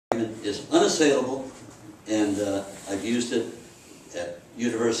unassailable, and I've used it at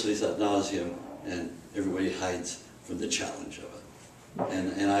universities ad nauseum, and everybody hides from the challenge of it.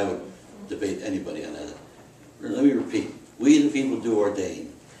 And I would debate anybody on that. Let me repeat. We the people do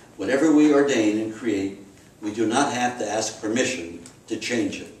ordain. Whatever we ordain and create, we do not have to ask permission to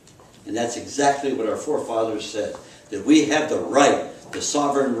change it. And that's exactly what our forefathers said, that we have the right, the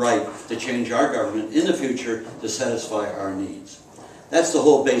sovereign right, to change our government in the future to satisfy our needs. That's the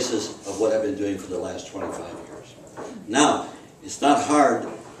whole basis of what I've been doing for the last 25 years. Now, it's not hard,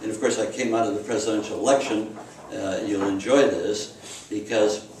 and of course I came out of the presidential election. You'll enjoy this,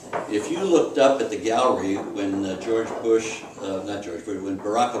 because if you looked up at the gallery when when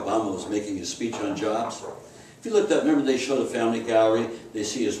Barack Obama was making his speech on jobs, if you looked up, remember they show the family gallery, they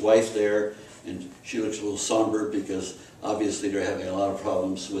see his wife there, and she looks a little somber because obviously they're having a lot of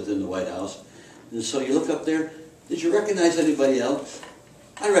problems within the White House. And so you look up there, did you recognize anybody else?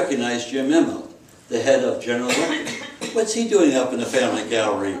 I recognized Jim Immelt, the head of General Electric. What's he doing up in the family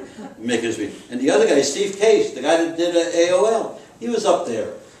gallery making his speech? And the other guy, Steve Case, the guy that did AOL, he was up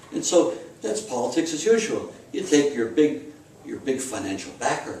there. And so that's politics as usual. You take your big financial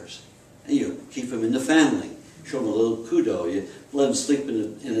backers and you keep them in the family. Show them a little kudo. You let them sleep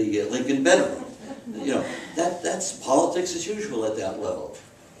in the Lincoln bedroom. You know, that's politics as usual at that level.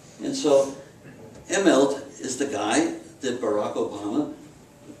 And so Immelt is the guy that Barack Obama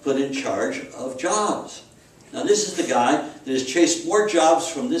put in charge of jobs. Now this is the guy that has chased more jobs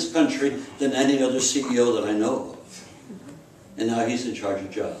from this country than any other CEO that I know of. And now he's in charge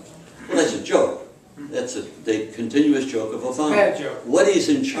of jobs. Well, that's a joke. That's the continuous joke of Obama. Bad joke. What he's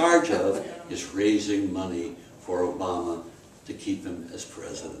in charge of is raising money for Obama to keep him as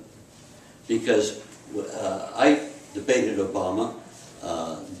president. Because I debated Obama,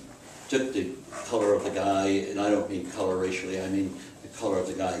 took the color of the guy, and I don't mean color racially, I mean the color of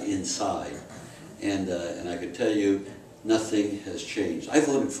the guy inside. And I can tell you, nothing has changed. I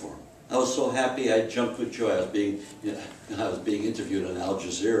voted for him. I was so happy, I jumped with joy. I was being interviewed on Al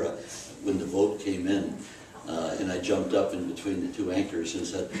Jazeera when the vote came in, and I jumped up in between the two anchors and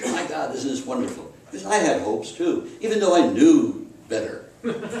said, "My God, isn't this wonderful?" Because I had hopes too, even though I knew better.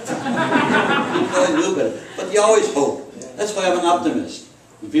 Even though I knew better, but you always hope. That's why I'm an optimist.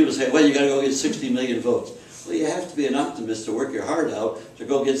 When people say, "Well, you got to go get 60 million votes," well, you have to be an optimist to work your heart out to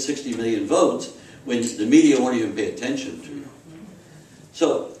go get 60 million votes when the media won't even pay attention to you.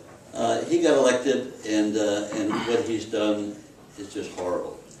 So he got elected, and what he's done is just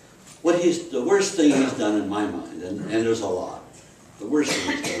horrible. The worst thing he's done in my mind, and there's a lot, the worst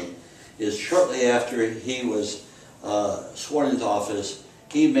thing he's done is shortly after he was sworn into office,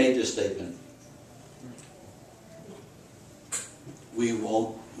 he made this statement: "We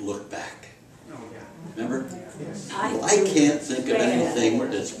won't look back." Remember? Well, I can't think of anything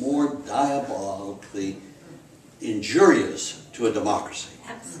that's more diabolically injurious to a democracy.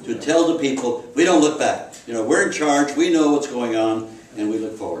 To tell the people, we don't look back. You know, we're in charge, we know what's going on, and we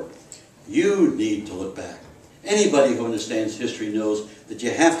look forward. You need to look back. Anybody who understands history knows that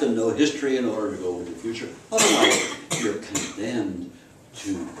you have to know history in order to go into the future. Otherwise, you're condemned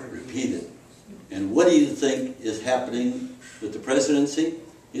to repeat it. And what do you think is happening with the presidency?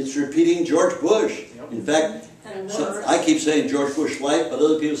 It's repeating George Bush. In fact, I keep saying George Bush light, but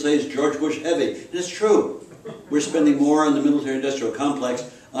other people say it's George Bush heavy. And it's true. We're spending more on the military-industrial complex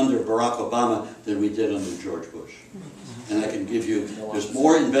under Barack Obama than we did under George Bush. And I can give you, there's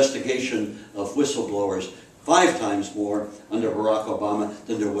more investigation of whistleblowers, 5 times more under Barack Obama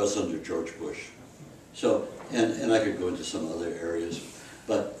than there was under George Bush. So, and I could go into some other areas,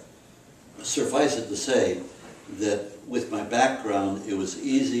 but suffice it to say that with my background, it was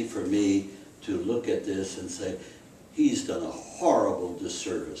easy for me to look at this and say, he's done a horrible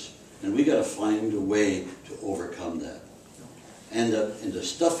disservice, and we got to find a way to overcome that. And the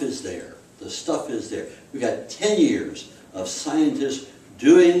stuff is there. The stuff is there. We got 10 years of scientists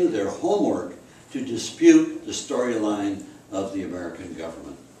doing their homework to dispute the storyline of the American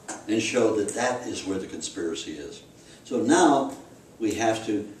government and show that that is where the conspiracy is. So now we have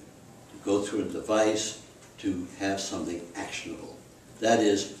to go through a device to have something actionable. That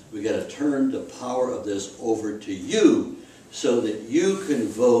is, we got to turn the power of this over to you so that you can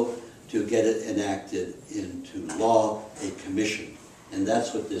vote to get it enacted into law, a commission. And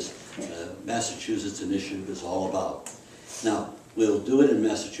that's what this Massachusetts initiative is all about. Now, we'll do it in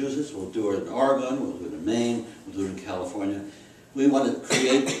Massachusetts, we'll do it in Oregon, we'll do it in Maine, we'll do it in California. We want to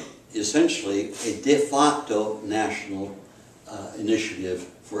create essentially a de facto national initiative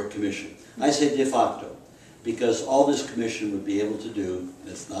for a commission. I say de facto because all this commission would be able to do,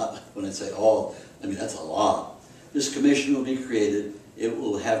 it's not, when I say all, I mean that's a lot. This commission will be created It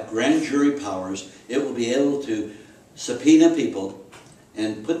will have grand jury powers. It will be able to subpoena people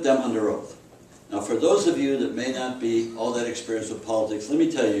and put them under oath. Now, for those of you that may not be all that experienced with politics, let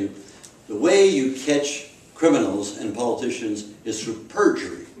me tell you, the way you catch criminals and politicians is through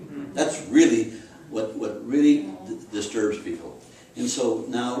perjury. That's really what really disturbs people. And so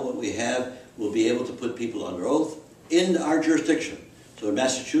now what we have, we'll be able to put people under oath in our jurisdiction. So in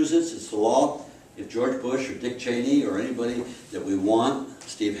Massachusetts, it's the law. If George Bush or Dick Cheney or anybody that we want,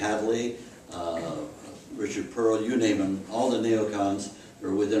 Steve Hadley, Richard Pearl, you name them, all the neocons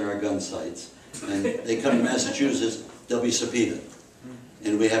are within our gun sights, and they come to Massachusetts, they'll be subpoenaed.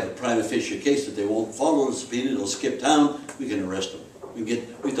 And we have a prima facie case that they won't follow the subpoena, they'll skip town, we can arrest them. We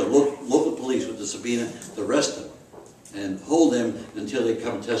get the local police with the subpoena to arrest them and hold them until they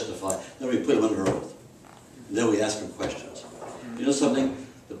come and testify. Then we put them under oath. And then we ask them questions. You know something?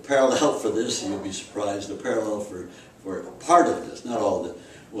 The parallel for this, you'll be surprised, the parallel for part of this, not all of it,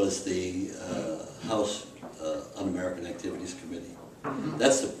 was the House Un-American Activities Committee.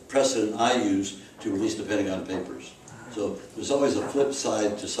 That's the precedent I use to release the Pentagon Papers. So there's always a flip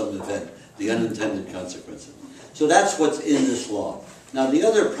side to some event, the unintended consequences. So that's what's in this law. Now the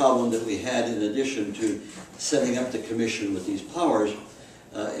other problem that we had in addition to setting up the commission with these powers,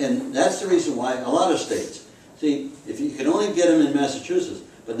 and that's the reason why a lot of states, see, if you can only get them in Massachusetts,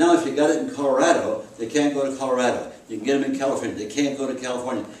 but now if you got it in Colorado, they can't go to Colorado. You can get them in California, they can't go to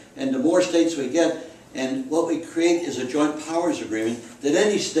California. And the more states we get, and what we create is a joint powers agreement that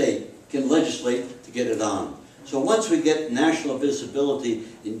any state can legislate to get it on. So once we get national visibility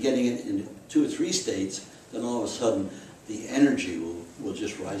in getting it in 2 or 3 states, then all of a sudden the energy will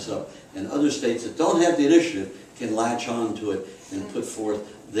just rise up. And other states that don't have the initiative can latch on to it and put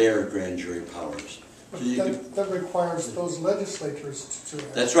forth their grand jury powers. So that requires those legislatures to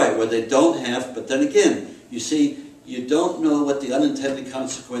have. That's right, where they don't have, but then again, you see, you don't know what the unintended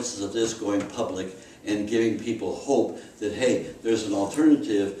consequences of this going public and giving people hope that, hey, there's an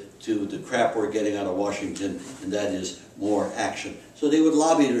alternative to the crap we're getting out of Washington, and that is more action. So they would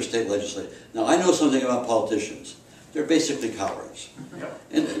lobby their state legislature. Now, I know something about politicians. They're basically cowards.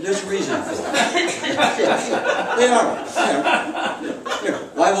 And there's a reason for that. They are.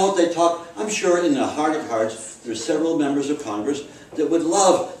 Why won't they talk? I'm sure in the heart of hearts, there's several members of Congress that would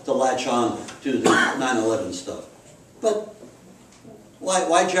love to latch on to the 9/11 stuff. But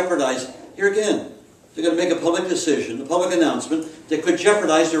why jeopardize? Here again, they're going to make a public decision, a public announcement that could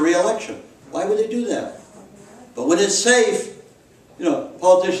jeopardize their re-election. Why would they do that? But when it's safe, you know,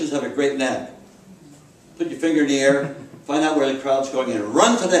 politicians have a great knack. Put your finger in the air, find out where the crowd's going, and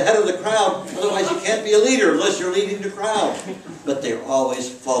run to the head of the crowd. Otherwise, you can't be a leader unless you're leading the crowd. But they're always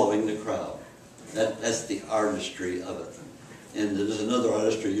following the crowd. That's the artistry of it. And there's another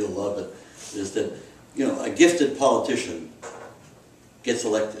artistry, you'll love it, is that, you know, a gifted politician gets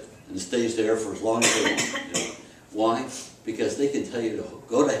elected and stays there for as long as they want. You know. Why? Because they can tell you to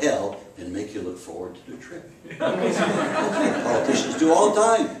go to hell and make you look forward to the trip. That's what politicians do all the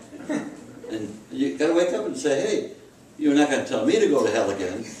time. And you got to wake up and say, hey, you're not going to tell me to go to hell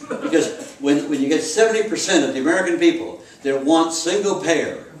again. Because when you get 70% of the American people that want single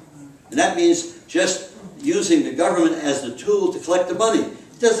payer, and that means just using the government as the tool to collect the money.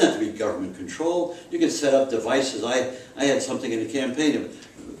 It doesn't have to be government control. You can set up devices. I had something in the campaign.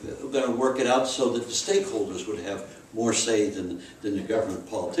 We're going to work it out so that the stakeholders would have more say than the government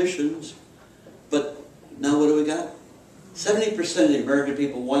politicians. But now what do we got? 70% of the American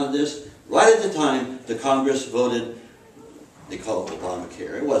people wanted this. Right at the time, the Congress voted, they call it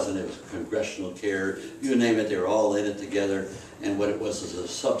Obamacare. It wasn't, it was congressional care. You name it, they were all in it together. And what it was is a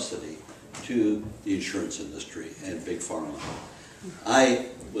subsidy to the insurance industry and big pharma. I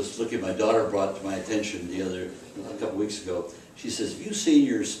was looking, my daughter brought to my attention a couple weeks ago. She says, have you seen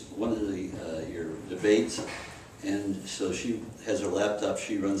one of your debates? And so she has her laptop,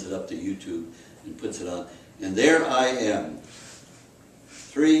 she runs it up to YouTube and puts it on. And there I am,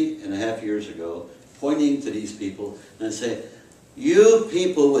 3.5 years ago, pointing to these people and saying, you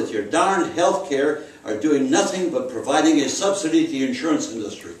people with your darn health care are doing nothing but providing a subsidy to the insurance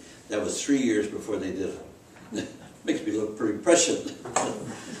industry. That was 3 years before they did it. Makes me look pretty prescient.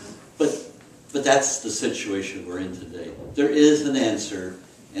 But that's the situation we're in today. There is an answer,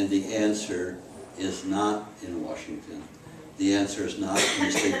 and the answer is not in Washington. The answer is not in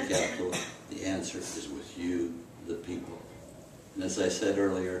the state capitol. The answer is with you, the people. And as I said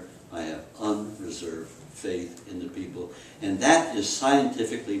earlier, I have unreserved faith in the people. And that is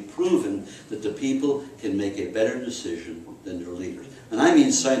scientifically proven that the people can make a better decision than their leaders. And I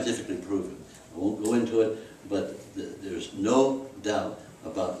mean scientifically proven. I won't go into it, but there's no doubt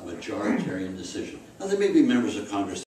about a majoritarian decision. Now, there may be members of Congress